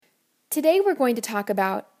Today we're going to talk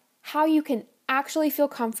about how you can actually feel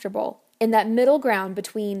comfortable in that middle ground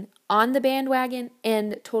between on the bandwagon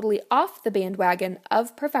and totally off the bandwagon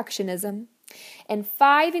of perfectionism, and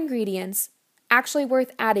 5 ingredients actually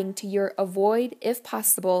worth adding to your avoid if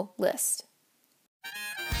possible list.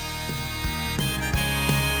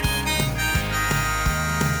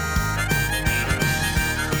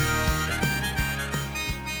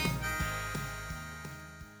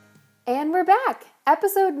 And we're back.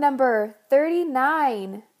 Episode number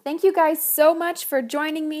 39. Thank you guys so much for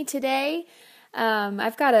joining me today.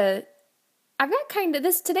 Today's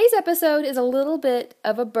episode is a little bit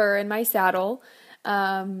of a burr in my saddle,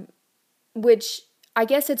 which I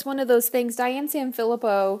guess it's one of those things. Diane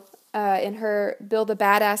Sanfilippo, in her Build a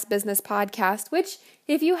Badass Business podcast, which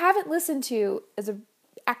if you haven't listened to, is an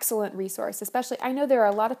excellent resource. Especially, I know there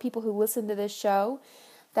are a lot of people who listen to this show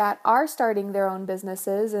that are starting their own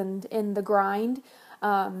businesses and in the grind.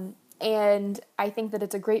 And I think that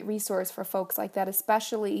it's a great resource for folks like that,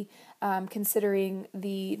 especially considering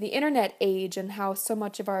the internet age and how so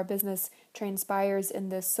much of our business transpires in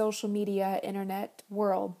this social media internet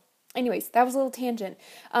world. Anyways, that was a little tangent.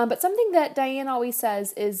 But something that Diane always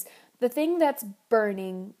says is the thing that's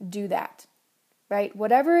burning, do that, right?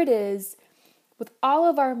 Whatever it is, with all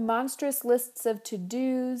of our monstrous lists of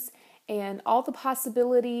to-dos and all the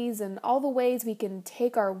possibilities and all the ways we can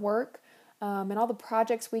take our work and all the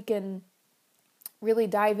projects we can really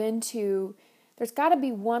dive into, there's got to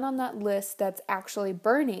be one on that list that's actually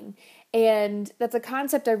burning. And that's a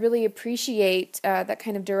concept I really appreciate, that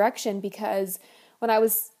kind of direction, because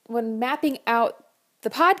when mapping out the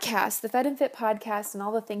podcast, the Fed and Fit podcast, and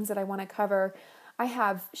all the things that I want to cover, I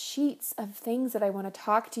have sheets of things that I want to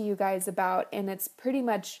talk to you guys about, and it's pretty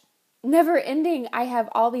much never ending. I have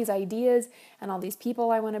all these ideas and all these people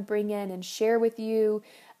I want to bring in and share with you,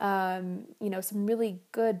 some really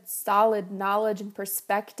good, solid knowledge and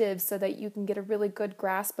perspectives so that you can get a really good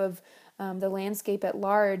grasp of the landscape at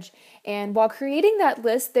large. And while creating that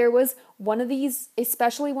list, there was one of these,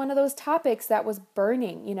 especially one of those topics that was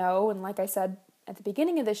burning, and like I said at the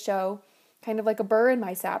beginning of the show, kind of like a burr in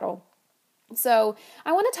my saddle. So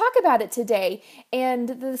I want to talk about it today, and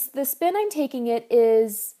the spin I'm taking it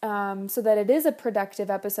is, so that it is a productive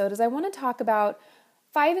episode, is I want to talk about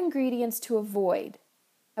 5 ingredients to avoid.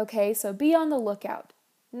 Okay, so be on the lookout.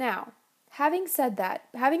 Now, having said that,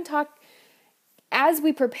 as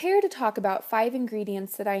we prepare to talk about 5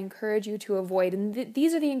 ingredients that I encourage you to avoid, and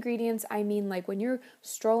these are the ingredients I mean, like when you're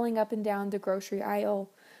strolling up and down the grocery aisle,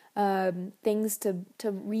 things to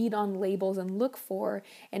read on labels and look for.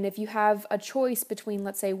 And if you have a choice between,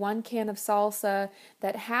 let's say, 1 can of salsa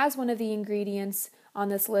that has one of the ingredients on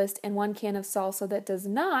this list and 1 can of salsa that does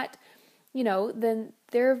not, then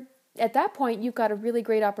at that point you've got a really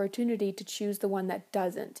great opportunity to choose the one that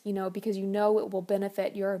doesn't, because it will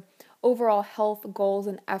benefit your overall health goals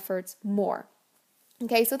and efforts more.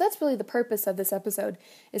 Okay, so that's really the purpose of this episode,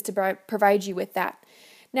 is to provide you with that.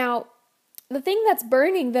 Now, the thing that's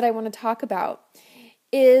burning that I want to talk about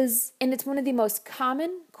is, and it's one of the most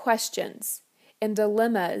common questions and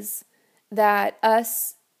dilemmas that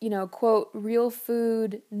us, quote, real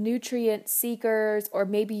food, nutrient seekers, or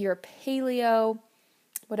maybe you're paleo,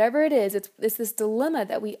 whatever it is, it's this dilemma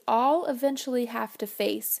that we all eventually have to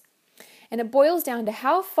face. And it boils down to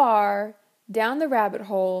how far down the rabbit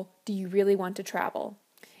hole do you really want to travel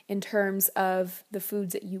in terms of the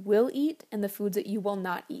foods that you will eat and the foods that you will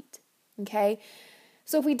not eat. Okay,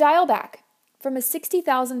 so if we dial back from a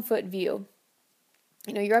 60,000 foot view,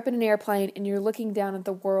 you're up in an airplane and you're looking down at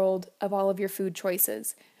the world of all of your food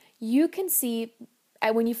choices. You can see,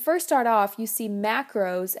 when you first start off, you see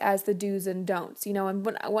macros as the do's and don'ts. And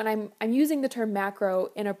when I'm using the term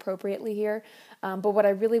macro inappropriately here, but what I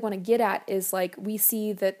really want to get at is, like, we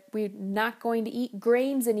see that we're not going to eat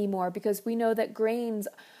grains anymore because we know that grains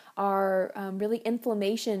are really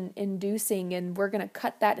inflammation inducing, and we're going to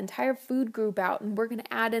cut that entire food group out, and we're going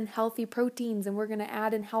to add in healthy proteins, and we're going to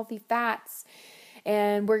add in healthy fats,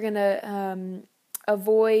 and we're going to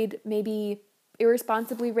avoid maybe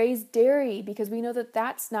irresponsibly raised dairy because we know that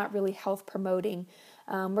that's not really health promoting.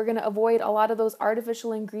 We're going to avoid a lot of those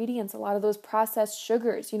artificial ingredients, a lot of those processed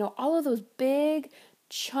sugars, all of those big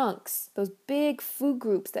chunks, those big food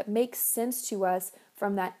groups that make sense to us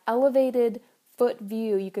from that elevated foot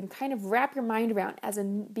view. You can kind of wrap your mind around. As a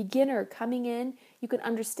beginner coming in, you can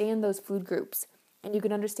understand those food groups, and you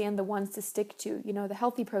can understand the ones to stick to, the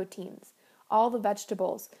healthy proteins, all the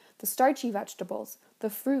vegetables, the starchy vegetables, the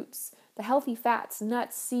fruits, the healthy fats,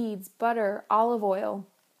 nuts, seeds, butter, olive oil.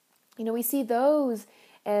 We see those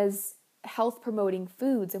as health promoting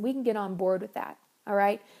foods, and we can get on board with that. All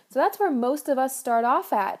right. So that's where most of us start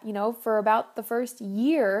off at, for about the first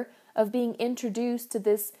year of being introduced to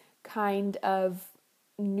this kind of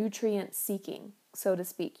nutrient seeking, so to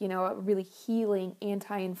speak, a really healing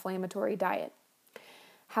anti-inflammatory diet.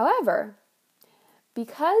 However,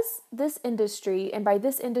 because this industry, and by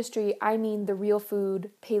this industry, I mean the real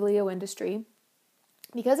food paleo industry,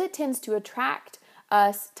 because it tends to attract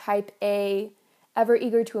us type A, ever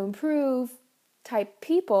eager to improve type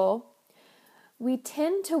people, we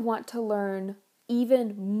tend to want to learn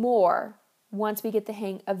even more once we get the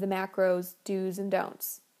hang of the macros, do's, and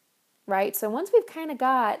don'ts, right? So once we've kind of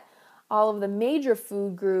got all of the major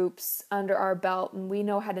food groups under our belt and we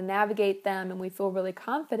know how to navigate them and we feel really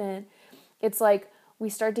confident, it's like we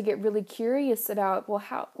start to get really curious about,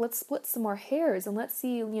 let's split some more hairs and let's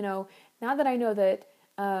see, now that I know that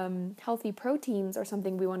healthy proteins are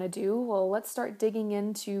something we want to do, well, let's start digging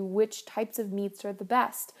into which types of meats are the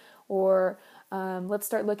best, or let's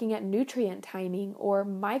start looking at nutrient timing or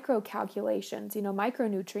micro calculations,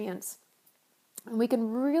 micronutrients. And we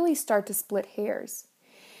can really start to split hairs.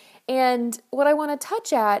 And what I want to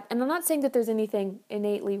touch at, and I'm not saying that there's anything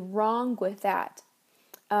innately wrong with that,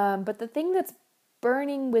 but the thing that's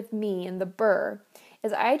burning with me and the burr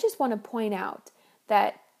is I just want to point out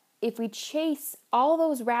that if we chase all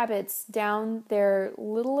those rabbits down their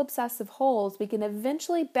little obsessive holes, we can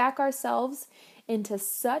eventually back ourselves into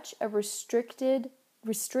such a restrictive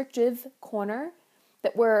corner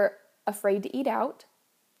that we're afraid to eat out,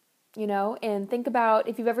 and think about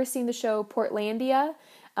if you've ever seen the show Portlandia.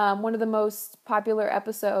 One of the most popular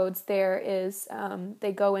episodes there is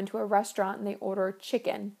they go into a restaurant and they order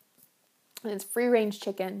chicken, and it's free-range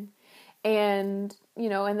chicken, and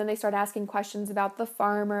and then they start asking questions about the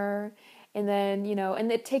farmer, and then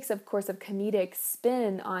and it takes, of course, a comedic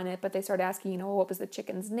spin on it, but they start asking, what was the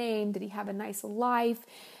chicken's name? Did he have a nice life?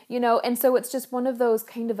 And so it's just one of those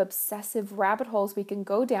kind of obsessive rabbit holes we can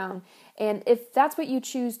go down, and if that's what you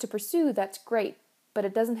choose to pursue, that's great, but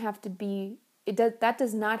it doesn't have to be. That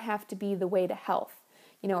does not have to be the way to health,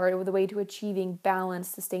 or the way to achieving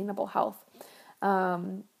balanced, sustainable health.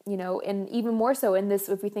 And even more so in this,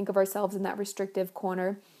 if we think of ourselves in that restrictive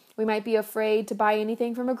corner, we might be afraid to buy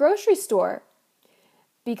anything from a grocery store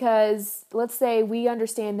because let's say we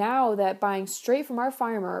understand now that buying straight from our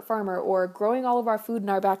farmer or growing all of our food in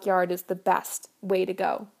our backyard is the best way to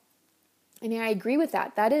go. And yeah, I agree with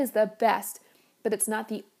that. That is the best, but it's not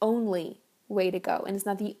the only way to go, and it's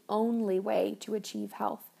not the only way to achieve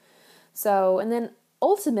health. So, and then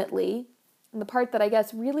ultimately, and the part that I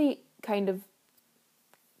guess really kind of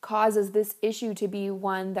causes this issue to be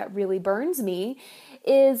one that really burns me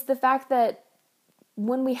is the fact that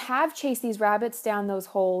when we have chased these rabbits down those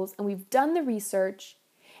holes and we've done the research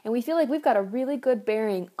and we feel like we've got a really good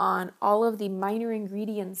bearing on all of the minor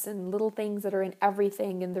ingredients and little things that are in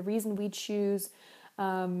everything, and the reason we choose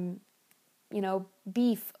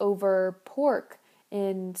beef over pork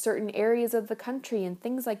in certain areas of the country and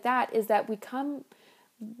things like that is that we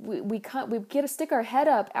get to stick our head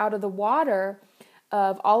up out of the water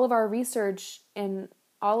of all of our research and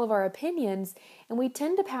all of our opinions, and we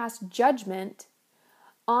tend to pass judgment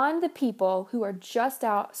on the people who are just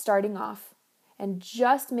out starting off and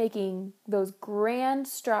just making those grand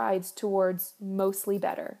strides towards mostly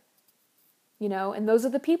better. And those are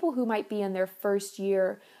the people who might be in their first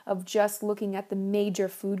year of just looking at the major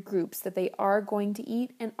food groups that they are going to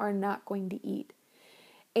eat and are not going to eat.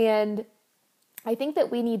 And I think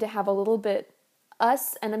that we need to have a little bit,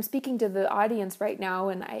 and I'm speaking to the audience right now,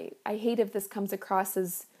 and I hate if this comes across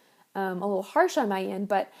as a little harsh on my end,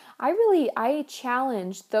 but I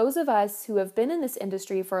challenge those of us who have been in this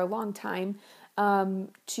industry for a long time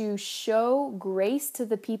to show grace to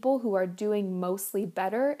the people who are doing mostly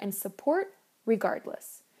better and support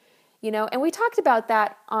regardless. And we talked about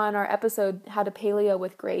that on our episode, How to Paleo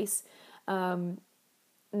with Grace. One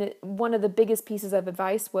of the biggest pieces of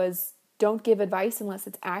advice was don't give advice unless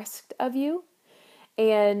it's asked of you.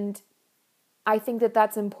 And I think that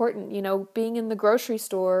that's important, being in the grocery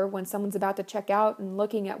store when someone's about to check out and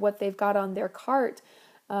looking at what they've got on their cart,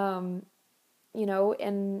 and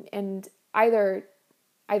either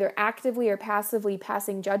actively or passively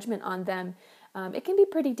passing judgment on them, it can be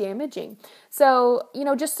pretty damaging. So,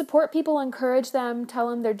 just support people, encourage them, tell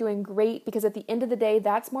them they're doing great, because at the end of the day,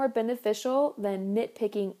 that's more beneficial than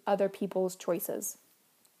nitpicking other people's choices.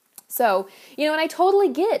 So, and I totally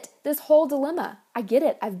get this whole dilemma. I get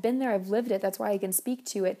it. I've been there. I've lived it. That's why I can speak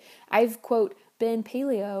to it. I've, quote, been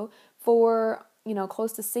paleo for,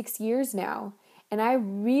 close to 6 years now. And I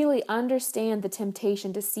really understand the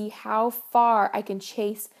temptation to see how far I can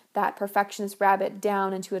chase that perfectionist rabbit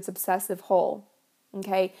down into its obsessive hole.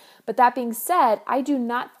 Okay. But that being said, I do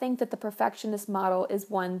not think that the perfectionist model is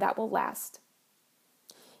one that will last.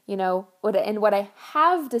 What I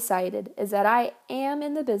have decided is that I am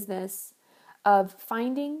in the business of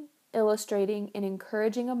finding, illustrating, and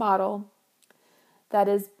encouraging a model that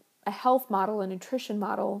is a health model, a nutrition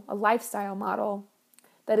model, a lifestyle model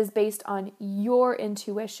that is based on your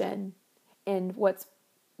intuition and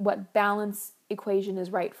what balance equation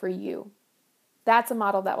is right for you. That's a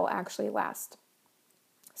model that will actually last.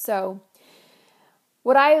 So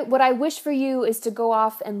what I wish for you is to go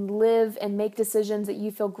off and live and make decisions that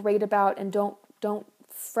you feel great about, and don't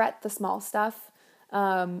fret the small stuff.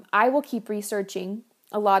 I will keep researching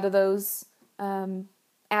a lot of those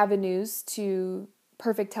avenues to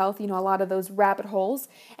perfect health, a lot of those rabbit holes,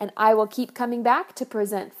 and I will keep coming back to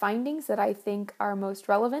present findings that I think are most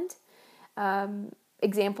relevant.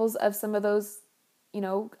 Examples of some of those, a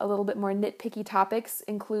little bit more nitpicky topics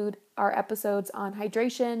include our episodes on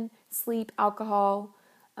hydration, sleep, alcohol,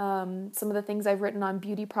 some of the things I've written on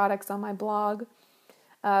beauty products on my blog.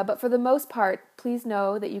 But for the most part, please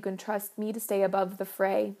know that you can trust me to stay above the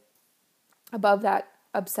fray, above that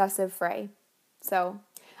obsessive fray. So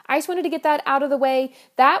I just wanted to get that out of the way.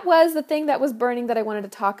 That was the thing that was burning that I wanted to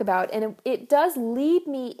talk about. And it does lead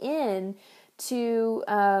me in to,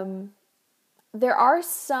 there are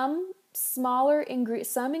some smaller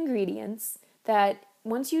some ingredients that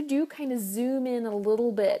once you do kind of zoom in a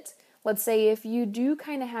little bit, let's say if you do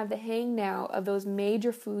kind of have the hang now of those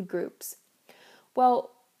major food groups,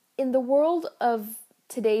 well, in the world of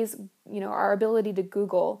today's, our ability to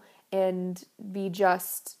Google and be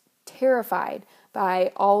just terrified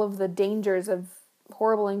by all of the dangers of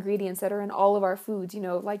horrible ingredients that are in all of our foods,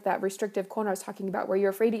 like that restrictive corner I was talking about, where you're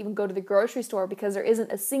afraid to even go to the grocery store because there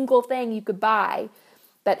isn't a single thing you could buy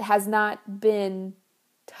that has not been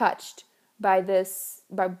touched by this,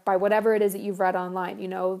 by whatever it is that you've read online.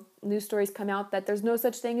 News stories come out that there's no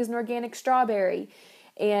such thing as an organic strawberry.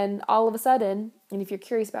 And all of a sudden, and if you're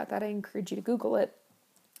curious about that, I encourage you to Google it,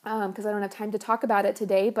 because I don't have time to talk about it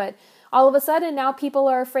today, but all of a sudden now people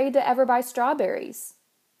are afraid to ever buy strawberries.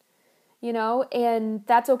 And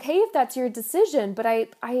that's okay if that's your decision, but I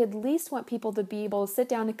at least want people to be able to sit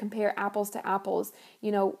down and compare apples to apples.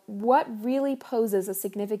 What really poses a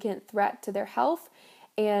significant threat to their health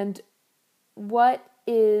and what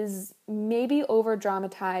is maybe over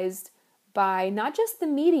dramatized by not just the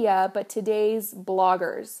media, but today's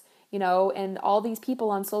bloggers, and all these people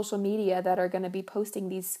on social media that are going to be posting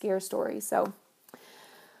these scare stories. So,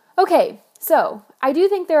 okay, so I do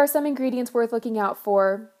think there are some ingredients worth looking out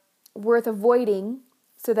for, worth avoiding,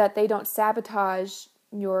 so that they don't sabotage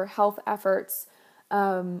your health efforts,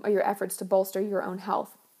 or your efforts to bolster your own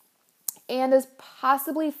health. And as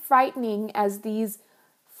possibly frightening as these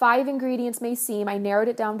 5 ingredients may seem, I narrowed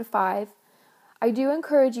it down to 5. I do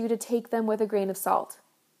encourage you to take them with a grain of salt.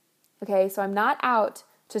 Okay, so I'm not out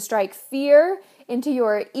to strike fear into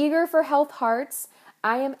your eager for health hearts.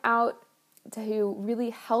 I am out to really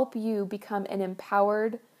help you become an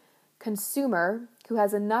empowered consumer who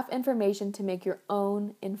has enough information to make your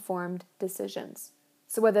own informed decisions.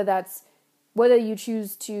 So whether you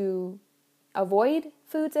choose to avoid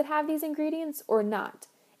foods that have these ingredients or not,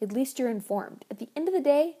 at least you're informed. At the end of the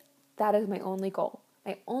day, that is my only goal.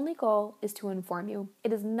 My only goal is to inform you.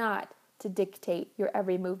 It is not to dictate your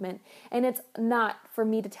every movement, and it's not for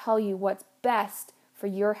me to tell you what's best for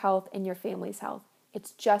your health and your family's health.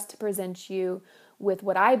 It's just to present you with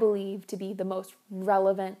what I believe to be the most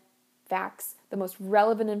relevant facts, the most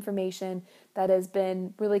relevant information that has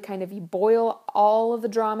been really kind of, you boil all of the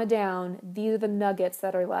drama down, these are the nuggets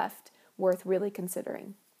that are left worth really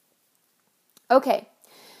considering. Okay,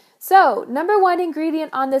 so number 1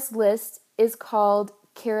 ingredient on this list is called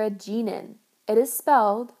carrageenan. It is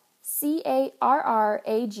spelled carrageenan.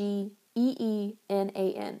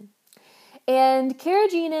 And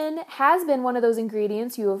carrageenan has been one of those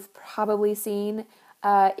ingredients you have probably seen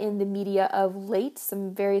in the media of late.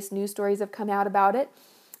 Some various news stories have come out about it.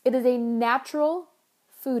 It is a natural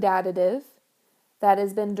food additive that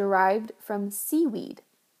has been derived from seaweed.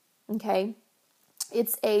 Okay,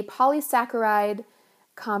 it's a polysaccharide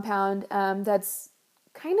compound that's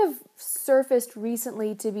kind of surfaced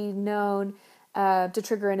recently to be known to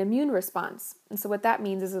trigger an immune response. And so what that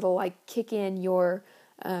means is it'll like kick in your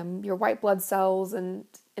white blood cells, and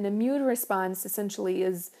an immune response essentially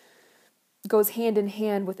goes hand in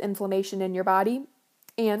hand with inflammation in your body.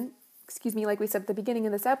 And, like we said at the beginning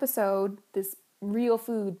of this episode, this real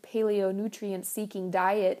food, paleo, nutrient-seeking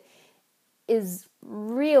diet is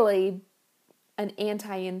really an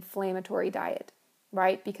anti-inflammatory diet,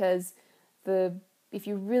 right? Because if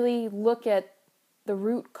you really look at the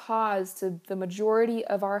root cause to the majority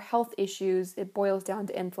of our health issues, it boils down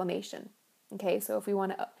to inflammation. Okay, so if we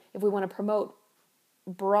want to promote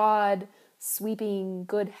broad, sweeping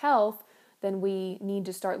good health, then we need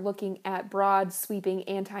to start looking at broad, sweeping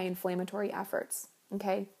anti-inflammatory efforts.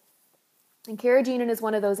 Okay, and carrageenan is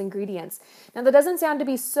one of those ingredients. Now, that doesn't sound to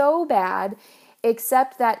be so bad,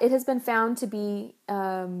 except that it has been found to be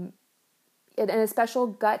an especial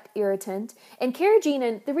gut irritant. And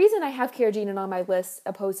carrageenan, the reason I have carrageenan on my list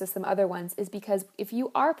opposed to some other ones is because if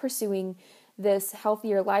you are pursuing this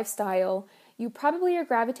healthier lifestyle, you probably are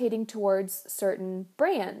gravitating towards certain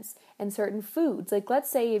brands and certain foods. Like,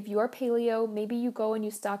 let's say if you're paleo, maybe you go and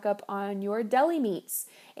you stock up on your deli meats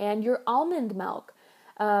and your almond milk.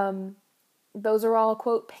 Those are all,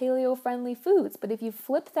 quote, paleo-friendly foods. But if you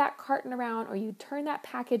flip that carton around or you turn that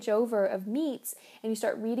package over of meats and you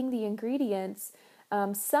start reading the ingredients,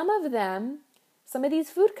 some of these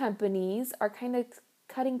food companies are kind of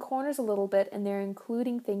cutting corners a little bit, and they're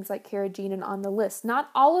including things like carrageenan on the list. Not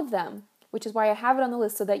all of them, which is why I have it on the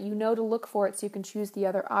list so that you know to look for it so you can choose the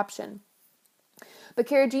other option. But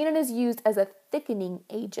carrageenan is used as a thickening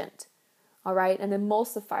agent, all right, an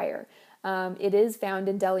emulsifier. It is found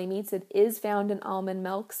in deli meats. It is found in almond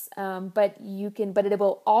milks. But it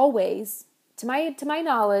will always, to my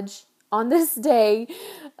knowledge, on this day,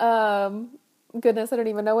 goodness, I don't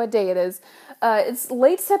even know what day it is. It's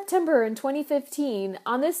late September in 2015.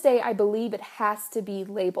 On this day, I believe it has to be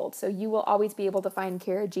labeled. So you will always be able to find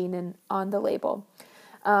carrageenan on the label.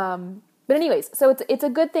 But anyways, so it's a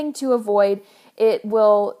good thing to avoid. It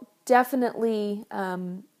will definitely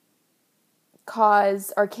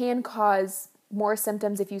can cause more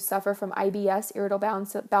symptoms if you suffer from IBS, irritable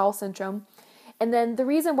bowel syndrome. And then the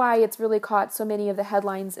reason why it's really caught so many of the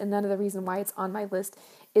headlines, and none of the reason why it's on my list,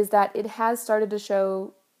 is that it has started to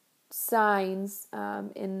show signs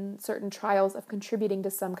in certain trials of contributing to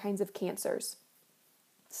some kinds of cancers.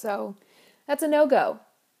 So that's a no-go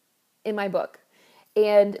in my book.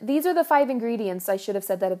 And these are the 5 ingredients. I should have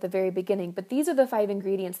said that at the very beginning, but these are the 5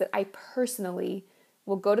 ingredients that I personally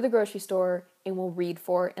will go to the grocery store and will read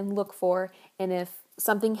for and look for. And if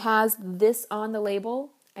something has this on the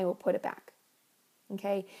label, I will put it back.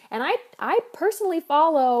 Okay. And I personally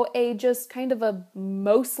follow a just kind of a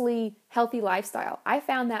mostly healthy lifestyle. I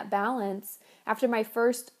found that balance after my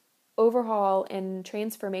first overhaul and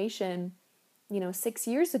transformation, 6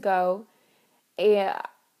 years ago.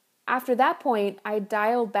 After that point, I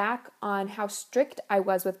dialed back on how strict I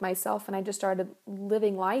was with myself, and I just started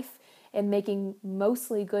living life and making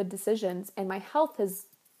mostly good decisions. And my health has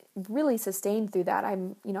really sustained through that.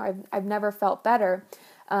 I've never felt better.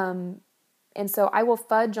 And so I will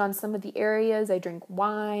fudge on some of the areas. I drink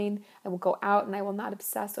wine. I will go out and I will not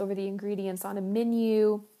obsess over the ingredients on a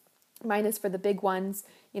menu. Mine is for the big ones.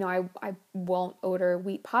 I won't order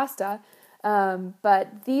wheat pasta.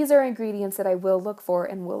 But these are ingredients that I will look for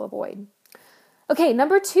and will avoid. Okay,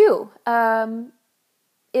 number 2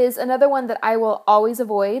 is another one that I will always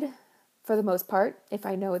avoid for the most part, if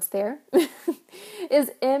I know it's there,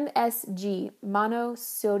 is MSG,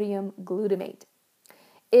 monosodium glutamate.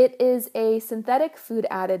 It is a synthetic food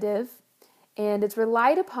additive, and it's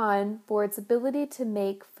relied upon for its ability to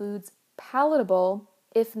make foods palatable,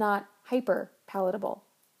 if not hyper palatable.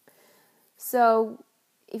 So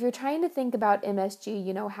if you're trying to think about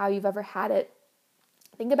MSG, how you've ever had it,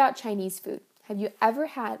 think about Chinese food. Have you ever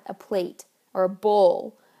had a plate or a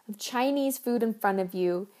bowl of Chinese food in front of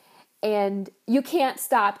you and you can't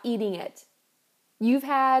stop eating it? You've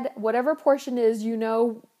had whatever portion is,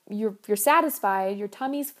 you're satisfied, your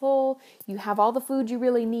tummy's full, you have all the food you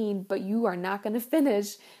really need, but you are not going to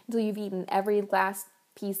finish until you've eaten every last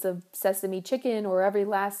piece of sesame chicken or every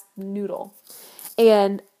last noodle.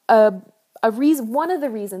 And one of the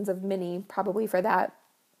reasons of many probably for that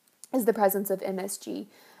is the presence of MSG.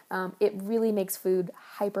 It really makes food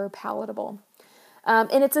hyper palatable.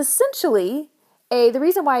 And it's essentially the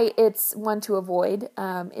reason why it's one to avoid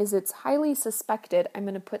is it's highly suspected. I'm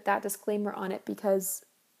going to put that disclaimer on it because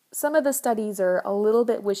some of the studies are a little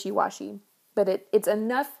bit wishy-washy, but it's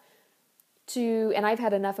enough and I've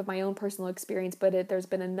had enough of my own personal experience, but there's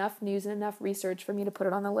been enough news and enough research for me to put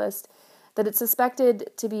it on the list that it's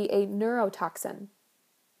suspected to be a neurotoxin.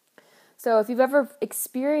 So if you've ever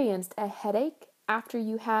experienced a headache after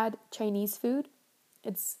you had Chinese food,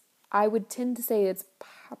 I would tend to say it's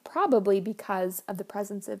probably because of the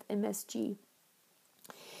presence of MSG.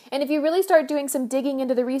 And if you really start doing some digging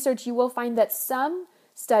into the research, you will find that some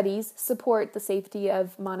studies support the safety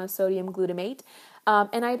of monosodium glutamate.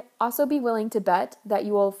 And I'd also be willing to bet that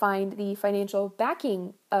you will find the financial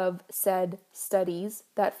backing of said studies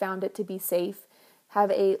that found it to be safe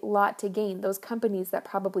have a lot to gain. Those companies that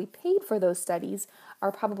probably paid for those studies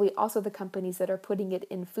are probably also the companies that are putting it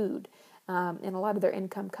in food, and a lot of their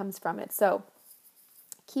income comes from it. So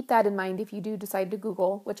keep that in mind if you do decide to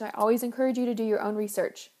Google, which I always encourage you to do your own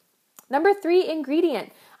research. Number 3,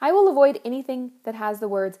 ingredient. I will avoid anything that has the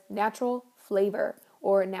words natural flavor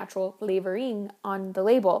or natural flavoring on the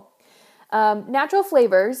label. Natural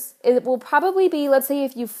flavors, it will probably be, let's say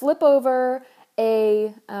if you flip over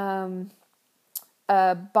a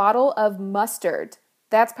bottle of mustard,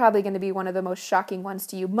 that's probably going to be one of the most shocking ones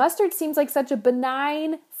to you. Mustard seems like such a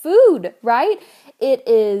benign food, right? It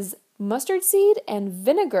is mustard seed and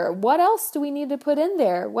vinegar. What else do we need to put in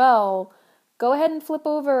there? Well, go ahead and flip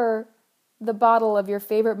over the bottle of your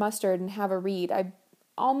favorite mustard and have a read. I'd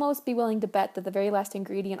almost be willing to bet that the very last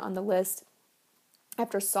ingredient on the list,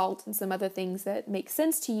 after salt and some other things that make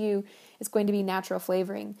sense to you, is going to be natural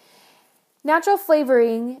flavoring. Natural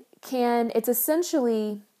flavoring it's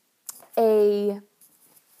essentially it's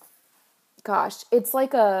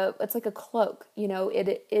like a cloak,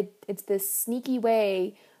 it's this sneaky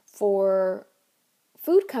way for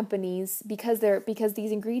food companies because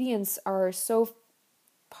these ingredients are so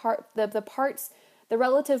the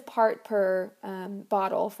relative part per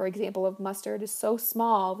bottle, for example, of mustard is so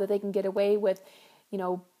small that they can get away with,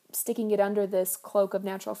 sticking it under this cloak of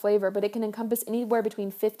natural flavor, but it can encompass anywhere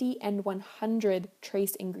between 50 and 100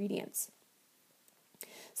 trace ingredients.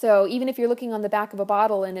 So even if you're looking on the back of a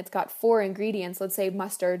bottle and it's got 4 ingredients, let's say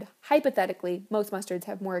mustard, hypothetically, most mustards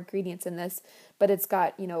have more ingredients in this, but it's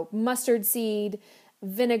got, mustard seed,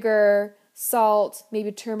 vinegar, salt,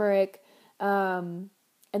 maybe turmeric, and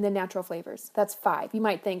then natural flavors. That's 5. You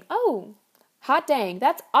might think, oh, hot dang,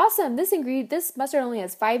 that's awesome. This mustard only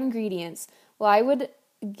has 5 ingredients. Well, I would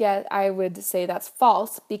say that's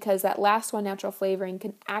false because that last one, natural flavoring,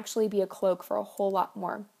 can actually be a cloak for a whole lot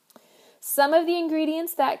more. Some of the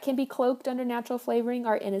ingredients that can be cloaked under natural flavoring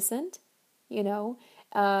are innocent,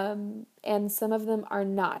 and some of them are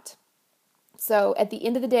not. So at the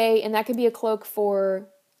end of the day, and that can be a cloak for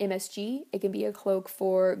MSG, it can be a cloak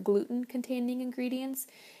for gluten-containing ingredients,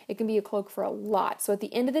 it can be a cloak for a lot. So at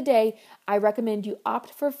the end of the day, I recommend you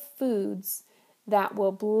opt for foods that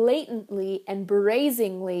will blatantly and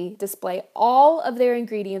brazenly display all of their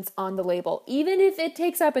ingredients on the label. Even if it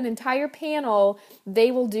takes up an entire panel, they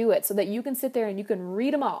will do it so that you can sit there and you can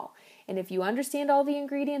read them all. And if you understand all the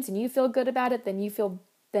ingredients and you feel good about it, then you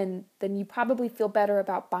probably feel better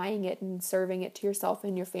about buying it and serving it to yourself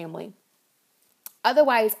and your family.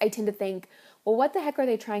 Otherwise, I tend to think, well, what the heck are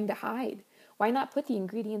they trying to hide? Why not put the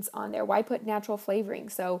ingredients on there? Why put natural flavoring?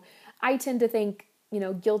 So I tend to think,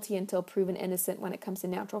 guilty until proven innocent when it comes to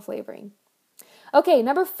natural flavoring. Okay,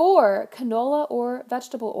 number 4, canola or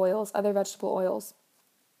vegetable oils, other vegetable oils.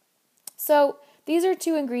 So these are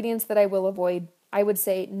 2 ingredients that I will avoid, I would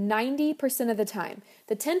say 90% of the time.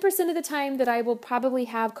 The 10% of the time that I will probably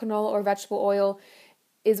have canola or vegetable oil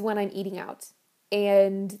is when I'm eating out.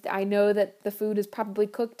 And I know that the food is probably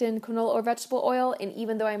cooked in canola or vegetable oil, and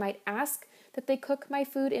even though I might ask that they cook my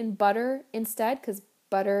food in butter instead, because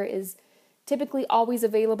butter is typically always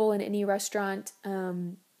available in any restaurant,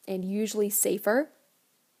 and usually safer.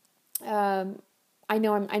 I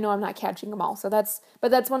know I'm not catching them all. That's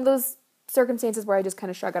one of those circumstances where I just kind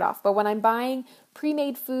of shrug it off. But when I'm buying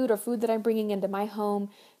pre-made food or food that I'm bringing into my home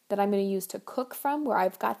that I'm going to use to cook from, where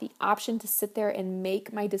I've got the option to sit there and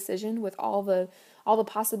make my decision with all the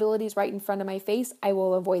possibilities right in front of my face, I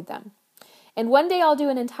will avoid them. And one day I'll do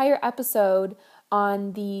an entire episode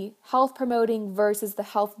on the health promoting versus the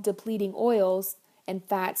health depleting oils and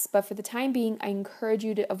fats, but for the time being, I encourage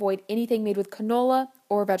you to avoid anything made with canola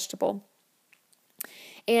or vegetable.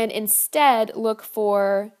 And instead, look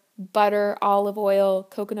for butter, olive oil,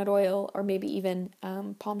 coconut oil, or maybe even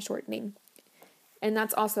palm shortening. And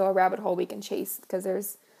that's also a rabbit hole we can chase because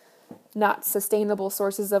there's not sustainable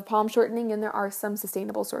sources of palm shortening, and there are some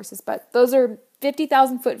sustainable sources, but those are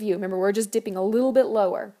 50,000 foot view. Remember, we're just dipping a little bit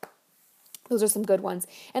lower. Those are some good ones.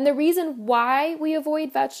 And the reason why we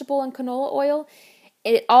avoid vegetable and canola oil,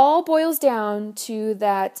 it all boils down to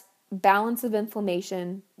that balance of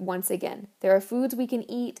inflammation once again. There are foods we can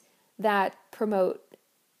eat that promote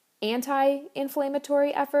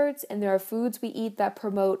anti-inflammatory efforts, and there are foods we eat that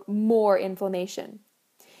promote more inflammation.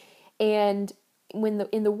 And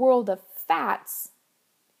in the world of fats,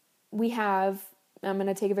 we have, I'm going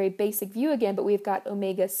to take a very basic view again, but we've got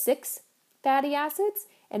omega-6 fatty acids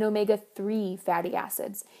and omega-3 fatty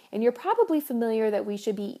acids. And you're probably familiar that we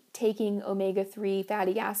should be taking omega-3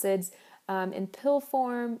 fatty acids in pill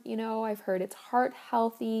form. I've heard it's heart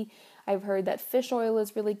healthy. I've heard that fish oil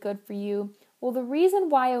is really good for you. Well, the reason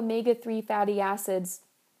why omega-3 fatty acids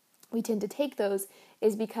we tend to take those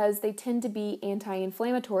is because they tend to be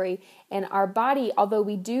anti-inflammatory, and our body, although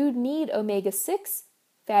we do need omega-6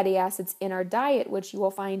 fatty acids in our diet, which you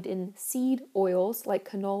will find in seed oils like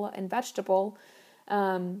canola and vegetable,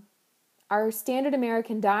 our standard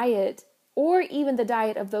American diet, or even the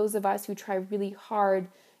diet of those of us who try really hard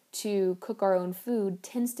to cook our own food,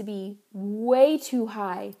 tends to be way too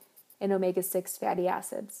high in omega-6 fatty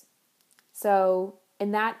acids. So,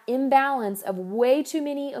 in that imbalance of way too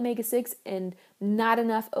many omega-6 and not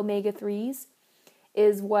enough omega-3s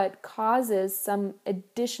is what causes some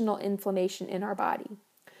additional inflammation in our body.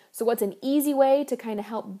 So what's an easy way to kind of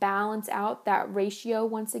help balance out that ratio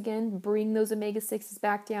once again, bring those omega-6s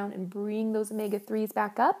back down and bring those omega-3s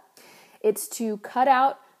back up? It's to cut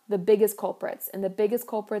out the biggest culprits. And the biggest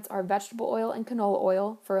culprits are vegetable oil and canola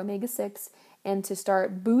oil for omega-6, and to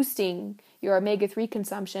start boosting your omega-3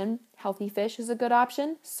 consumption. Healthy fish is a good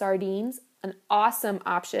option. Sardines, an awesome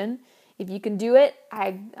option. If you can do it,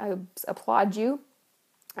 I applaud you.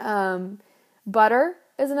 Butter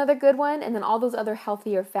is another good one, and then all those other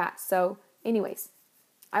healthier fats. So anyways,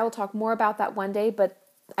 I will talk more about that one day, but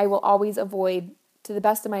I will always avoid, to the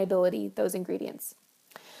best of my ability, those ingredients.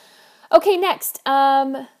 Okay, next,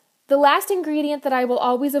 the last ingredient that I will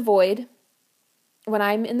always avoid when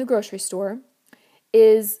I'm in the grocery store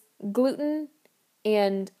is gluten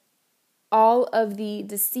and all of the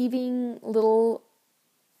deceiving little,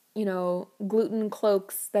 gluten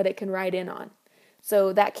cloaks that it can ride in on.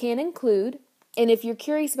 So that can include, and if you're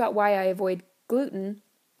curious about why I avoid gluten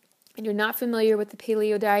and you're not familiar with the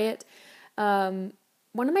paleo diet, one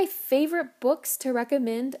of my favorite books to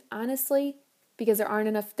recommend, honestly, because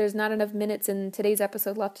there's not enough minutes in today's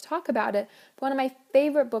episode left to talk about it, but one of my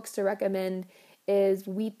favorite books to recommend is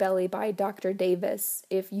Wheat Belly by Dr. Davis.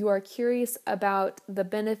 If you are curious about the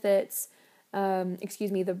benefits,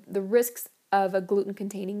 the risks of a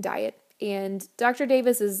gluten-containing diet. And Dr.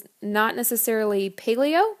 Davis is not necessarily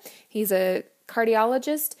paleo. He's a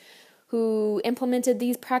cardiologist who implemented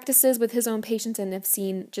these practices with his own patients and have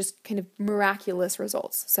seen just kind of miraculous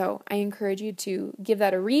results. So I encourage you to give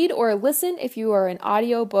that a read or a listen if you are an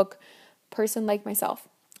audiobook person like myself.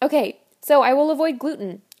 Okay, so I will avoid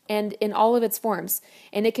gluten and in all of its forms.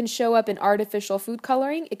 And it can show up in artificial food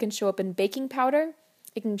coloring. It can show up in baking powder.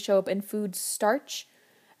 It can show up in food starch.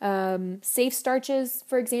 Safe starches,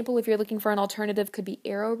 for example, if you're looking for an alternative, could be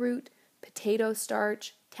arrowroot, potato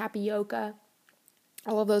starch, tapioca.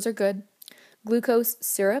 All of those are good. Glucose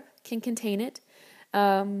syrup can contain it.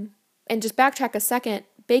 And just backtrack a second,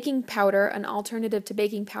 baking powder, an alternative to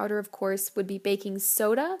baking powder, of course, would be baking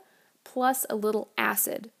soda plus a little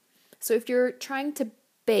acid. So if you're trying to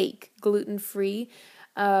bake gluten-free,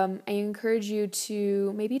 I encourage you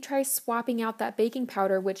to maybe try swapping out that baking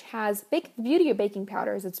powder, which has, the beauty of baking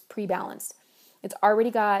powder is it's pre-balanced. It's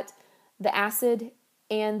already got the acid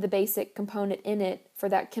and the basic component in it for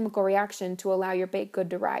that chemical reaction to allow your baked good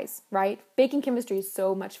to rise, right? Baking chemistry is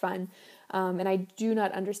so much fun, and I do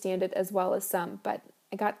not understand it as well as some, but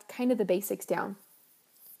I got kind of the basics down.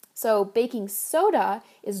 So baking soda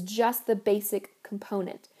is just the basic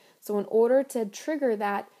component. So in order to trigger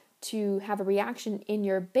that to have a reaction in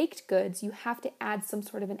your baked goods, you have to add some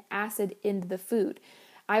sort of an acid into the food.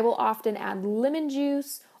 I will often add lemon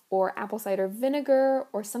juice or apple cider vinegar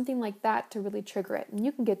or something like that to really trigger it, and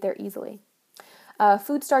you can get there easily.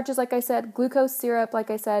 Food starches, like I said, glucose syrup,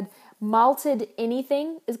 like I said, malted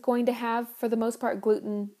anything is going to have, for the most part,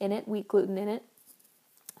 gluten in it, wheat gluten in it.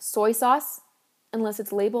 Soy sauce, unless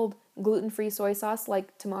it's labeled gluten-free soy sauce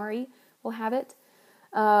like tamari, will have it.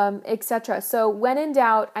 Etc. So when in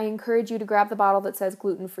doubt, I encourage you to grab the bottle that says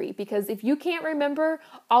gluten-free, because if you can't remember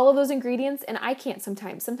all of those ingredients, and I can't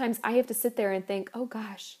sometimes I have to sit there and think, oh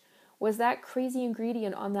gosh, was that crazy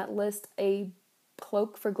ingredient on that list a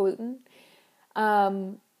cloak for gluten?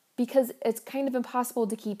 Because it's kind of impossible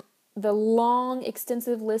to keep the long,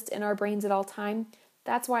 extensive list in our brains at all time.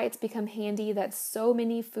 That's why it's become handy that so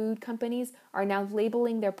many food companies are now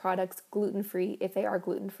labeling their products gluten-free if they are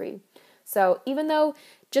gluten-free. So even though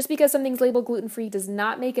just because something's labeled gluten-free does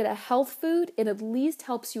not make it a health food, it at least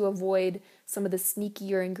helps you avoid some of the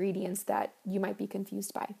sneakier ingredients that you might be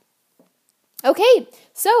confused by. Okay,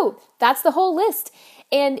 so that's the whole list.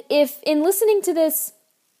 And if in listening to this,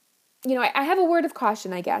 I have a word of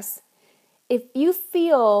caution, I guess. If you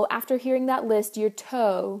feel after hearing that list, your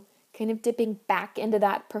toe kind of dipping back into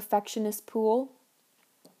that perfectionist pool,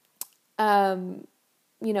 I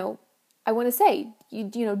want to say,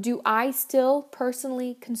 do I still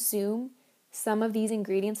personally consume some of these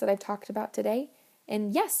ingredients that I've talked about today?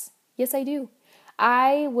 And yes, I do.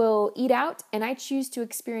 I will eat out, and I choose to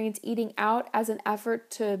experience eating out as an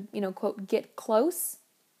effort to, quote, get close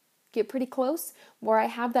get pretty close, where I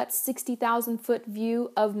have that 60,000 foot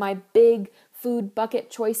view of my big food bucket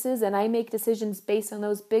choices, and I make decisions based on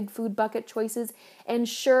those big food bucket choices. And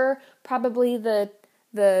sure, probably the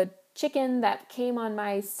chicken that came on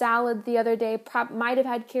my salad the other day might have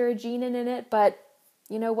had carrageenan in it, but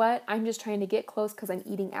you know what? I'm just trying to get close because I'm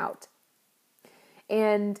eating out.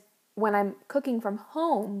 And when I'm cooking from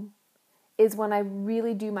home is when I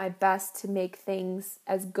really do my best to make things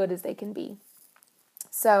as good as they can be.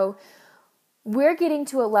 So we're getting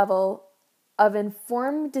to a level of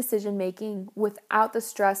informed decision making without the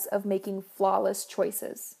stress of making flawless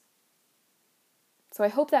choices. So I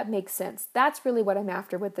hope that makes sense. That's really what I'm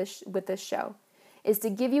after with this show, is to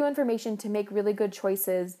give you information to make really good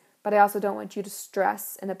choices, but I also don't want you to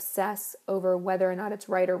stress and obsess over whether or not it's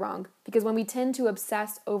right or wrong. Because when we tend to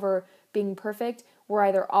obsess over being perfect, we're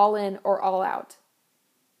either all in or all out.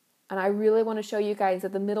 And I really want to show you guys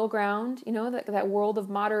that the middle ground, that world of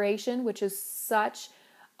moderation, which is such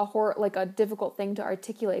a difficult thing to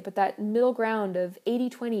articulate, but that middle ground of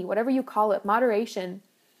 80-20, whatever you call it, moderation,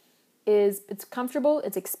 it's comfortable,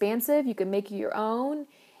 it's expansive, you can make it your own,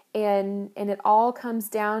 and it all comes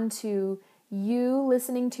down to you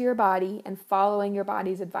listening to your body and following your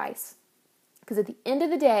body's advice. Because at the end of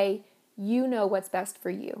the day, you know what's best for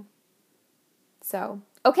you. So,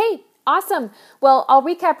 okay, awesome. Well, I'll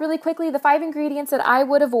recap really quickly. The 5 ingredients that I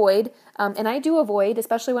would avoid, and I do avoid,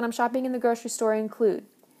 especially when I'm shopping in the grocery store, include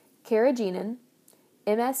carrageenan,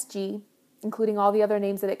 MSG, including all the other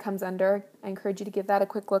names that it comes under. I encourage you to give that a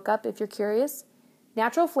quick look up if you're curious.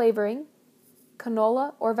 Natural flavoring,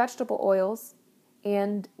 canola or vegetable oils,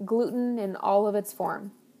 and gluten in all of its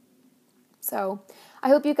form. So I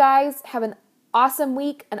hope you guys have an awesome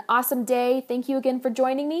week, an awesome day. Thank you again for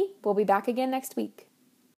joining me. We'll be back again next week.